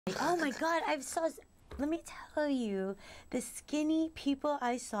Oh my God, let me tell you, the skinny people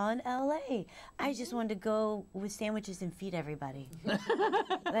I saw in LA. I just wanted to go with sandwiches and feed everybody.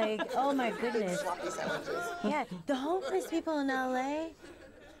 Like, oh my goodness. Sloppy sandwiches. Yeah, the homeless people in LA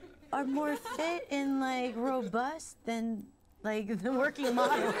are more fit and like robust than like the working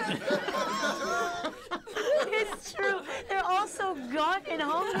model. It's true. They're all so gaunt and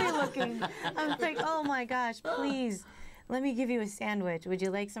hungry looking. I'm like, oh my gosh, please. Let me give you a sandwich. Would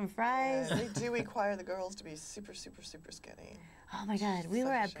you like some fries? Yeah, they do require the girls to be super, super, super skinny. Oh my God, we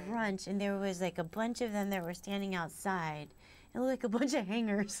were at brunch and there was like a bunch of them that were standing outside. It looked like a bunch of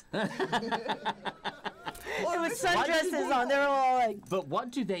hangers. With sundresses on. They were all like. But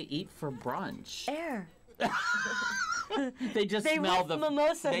what do they eat for brunch? Air. They smell the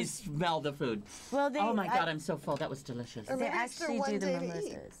mimosas. They smell the food. Well, oh my God, I'm so full. That was delicious. Or They maybe it's their actually one do the day to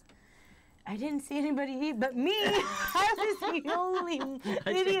mimosas. I didn't see anybody eat but me. I was the only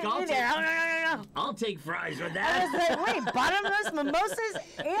idiot in there. No. I'll take fries with I that. was like, wait, bottomless mimosas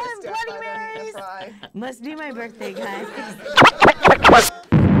and Bloody Marys? Must be my birthday, guys.